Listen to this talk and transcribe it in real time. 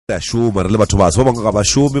shoma re le batho ba so ba ga ba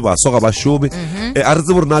shome ba so ga ba shome a re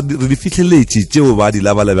tse borna re di fitlheletse tseo ba di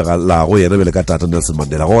labalabega la go yena bele ka tata Nelson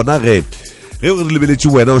Mandela gona ge re lebeletse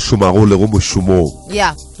wena o shoma go le go mošomong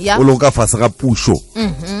o lo ka fase ga pušo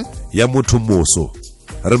ya mothomoso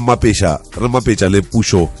re mapetša le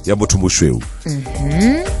pušo ya mothomošweu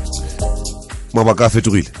mabaka a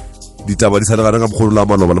fetogile ditaba di sanagana ka mokgolo la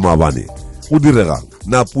maloba le maabane go diregang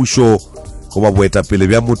na pušo goba boetapele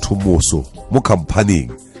bja mothomoso mo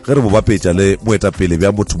khampaning ge re bo bapetša le boetapele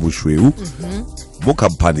bja mothomošweu mo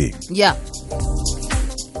khampaning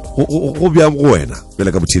go bjang go wena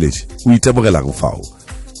pele ka botheletše o itemogelang fao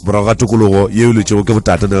morago ga tokologo yeo letšego ke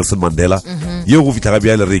botata Nelson Mandela yeo go fitlha ga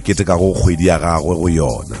bjale re ikete ka go kgwedi ya gagwe go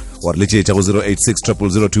yona wa re letšeetša go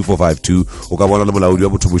 086002452 o ka bona le molaodi wa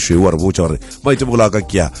mothomošweu wa re botša gore maitemogelo a ka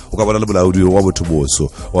kea o ka bona le molaodi wa mothomoso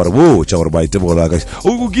wa re botša gore maitemogelo a ka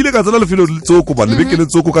o kile ka tsena lefelo letsoko ba lebekele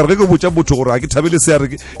tsoko ka re ge ke botša motho gore a ke thabele se e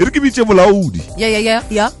re ke bitše molaodi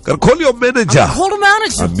ka re call your manager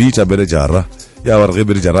a meeta managera ya ba re ge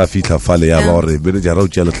managera a fitlha fale ya ba gore managera o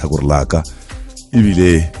tšea letlhakore la ka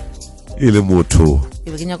ebile e le motho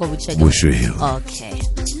mošweu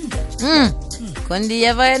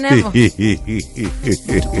kondiya vaenevo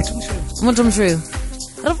motho mošweu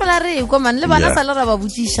re fela re kwa mane le bana sala ra ba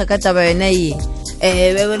botsiša ka taba yona ye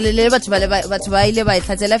le batho ba ile ba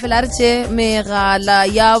itlhatsela fela re tšhe megala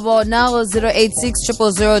ya bona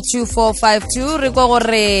 086002452 re kwa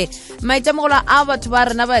gore maitemogelo a batho ba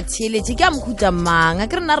rena ba theeletše ke a mokhuta mang a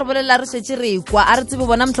ke rena re bolela re šetse re kwa a re tsebe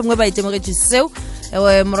bona mohlomongwe ba itemogetše seo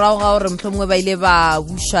morago ga gore mohlomongwe ba ile ba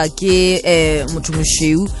buša ke motho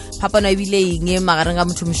mošweu phapano ebile eng magareng ga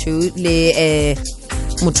motho mošweu le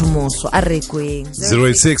mothomoso a re kweng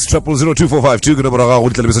 086002452 ke nomoro ga go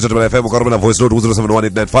ditla lebeso tšatšabela FM o ka romela voice note go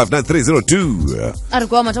 0718959302 a re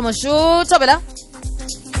kwa mothomoso thobela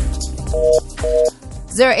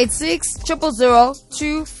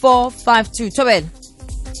 086002452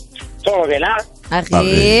 thobela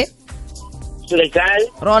age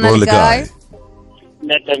rona le kae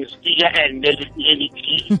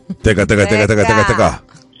teka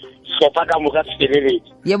sopa ka moka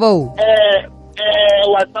sekeleletse yebo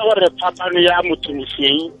wa tsa gore phapano ya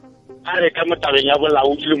mothomošweu a re ka motabeng ya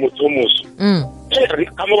bolaodi le mothomoso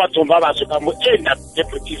ka mo bathong ba baso ka mo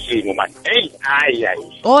nepotism man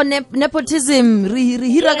nepotism re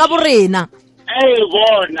hira ka borena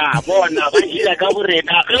bona ba hira ka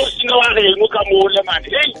borena ge o sena wa reng ka mole man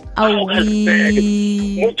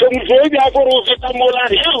mothomošweu ya gore o feta mola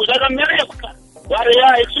re o ja ka mmereka wa re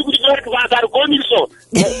ya executive ba ka re komiso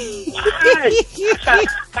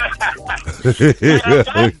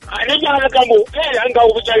ane jana ka mo anga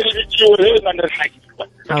o botsa le ditšeo re man re hlakile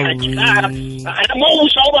ana mo o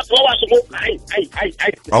sa ba tloba se mo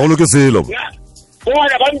a go loke selo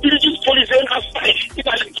bona ba mbiretse police ka sai ke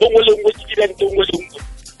ba le tsongo le ngwe ke le tsongo le ngwe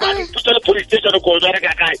ba ntse le police station ko ba re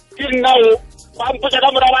ka kae ke nna o ba mpotsa ka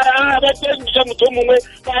mora ba ba tsentse motho mongwe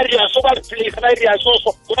ba ri a so ba police ba ri a so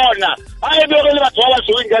bona a e be le batho ba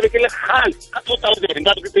so ngare ke le khal ka 2000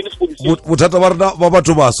 nga ke teng police bothata ba rena ba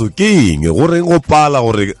batho ba so ke eng go reng go pala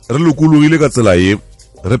gore re lokologile ka tsela e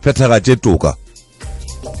re phethagatše toka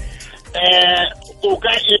o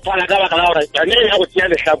ka iphala ka baka la gore ane ya go tšea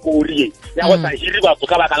lehlakori ya go sa hiri batho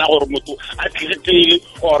ka baka la gore motho a tlile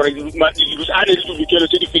or a ne le ditokelo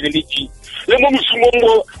tse di feleletseng le mo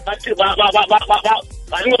mošomong ba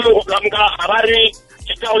re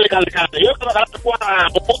ke ka o lekalekana yo ka baka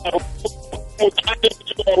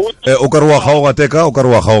la o ka re wa gago gateka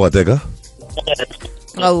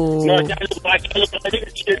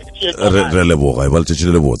re leboga e ba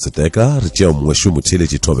letšetše le botse teka re tšea mongwešo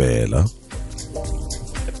motheletše thobela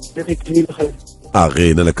a ge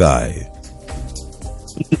ena le kae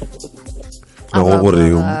na go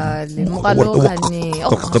gore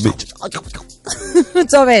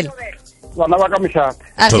thobela bana ba ka mešate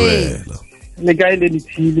thobela le kae le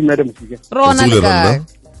ditshile madam sike rona le kae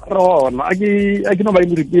rona a ke no ba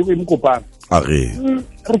imokopana a ge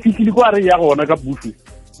re fitlhile kwa re ya gona ka bufu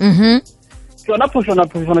tsona phošona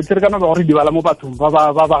tse re ka no ba gore di bala mo bathong ba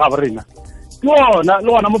ga borena ke ona le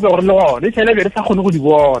gona mo pe gore le gona e tšhelebe re sa kgone go di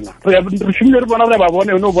bona re šomile re bona re ba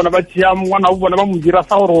bone one o bona ba tšea ngwana o bona ba mo dira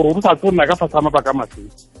sa gore re sa tsonna ka fasa mabaka maseng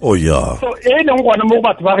o ya so e leng gona mo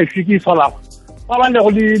batho ba gefe ke isolago ba ba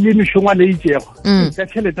lego le mešongwane e itšego ka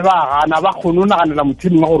tšhelete ba gana ba kgone o naganela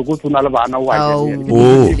mothimong wa gore ko tsona le bana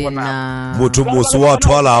motho moso wa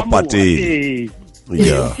thwala a pateng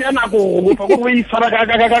ya nako go isara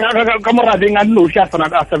ka morabeng a nnoši a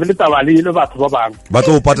sabe le tabale le batho ba bangwe ba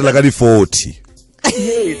tlo o patela ka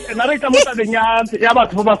di-40 na re ka mo tabeng ya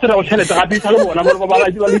batho ba ba sera go tšhelete gape isa le bona ba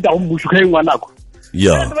le itago mmušo ka engwa nako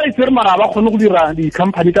Yeah. ba itse re mara ba khone go dira di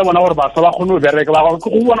company tsa bona gore ba sa ba khone go bereka ba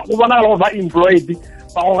go bona gore ba employed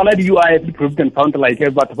ba go gala di UIF di provident fund like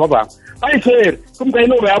batho ba bang ba itse ke mo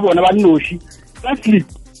kaino ya bona ba noshi ba sleep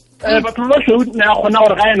batho ba show na gona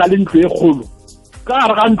gore ga ena le ntlo e kgolo ka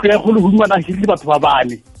re ga ntlo e kgolo go mana hitse batho ba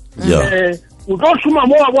bane o tlo shuma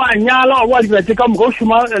mo wa nyala wa dira tse ka mo go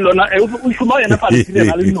shuma lona o shuma ena pa le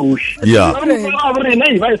ga le noshi ba re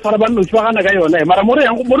nei ba isara ba noshi ba gana ka yona mara mo re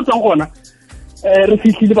yang mo re tsang gona re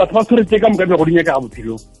fihlile batho ba tshwere tse ka mo ka go dinya ka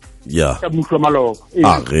bophelo ka motho malo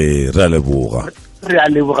re a leboga re a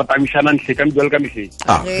leboga tamishana ntle ka mbele ka mehle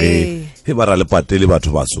he ba ra le patele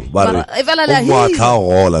batho baso ba re o matla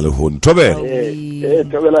gola le ho ntobela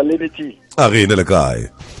tobela le ditsi ine le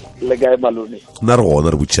kae malone na re gona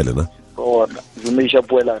re butšhelena ona zumeisha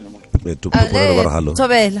poelane mo to popela ba re hallo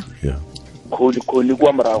tobela khoni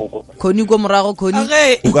kwa morago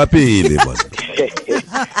o ka pele ba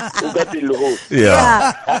o ka pele ho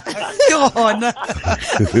ke gona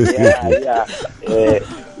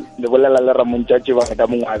le bolela le ramontjatše ba ka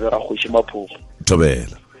mongwe a bera khoshi maphoko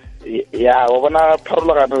tobela ya wa bona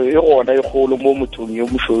pharologano e gona e kgolo mo mothong yo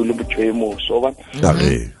mošweu le motho mo so ba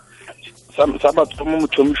sa batho mo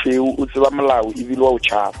motho mošweu o tseba molao ebile wa o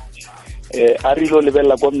tšhaba a re ilo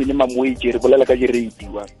lebella kwa minimum wage re bolela ka di-rate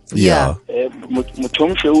wa motho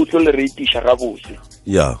mošweu o tlo le rateiša ga bose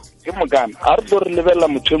ke mokana a re tlo re lebella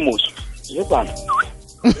motho moso le bana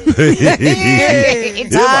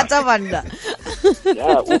tata banna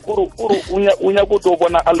o nyako to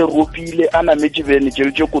bona a le ropile a nametse bene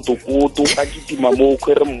tšele tše kotokoto a kitima mo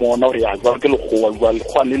kwe re mmona gore ya jwa ke lekgowa jwa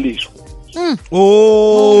lekgwane leso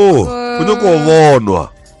o nyako bonwa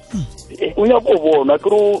o nyako bonwa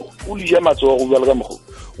kere o lija matsogo jwa le ka mogo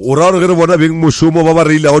o ra gore ge re bona beng mošomo ba ba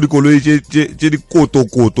re ilago dikoloi tše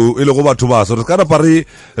dikotokoto e le go batho ba so re ka napa re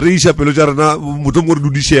iša pelo tša rena motho mo re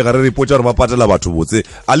dudišega re re potša gore ba patela batho botse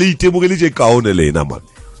a le itemogeletše kaone le ena man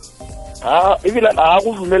ebile a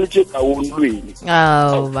go dumeletše kaone lwene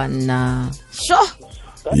banna sho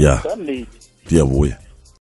ya di a boya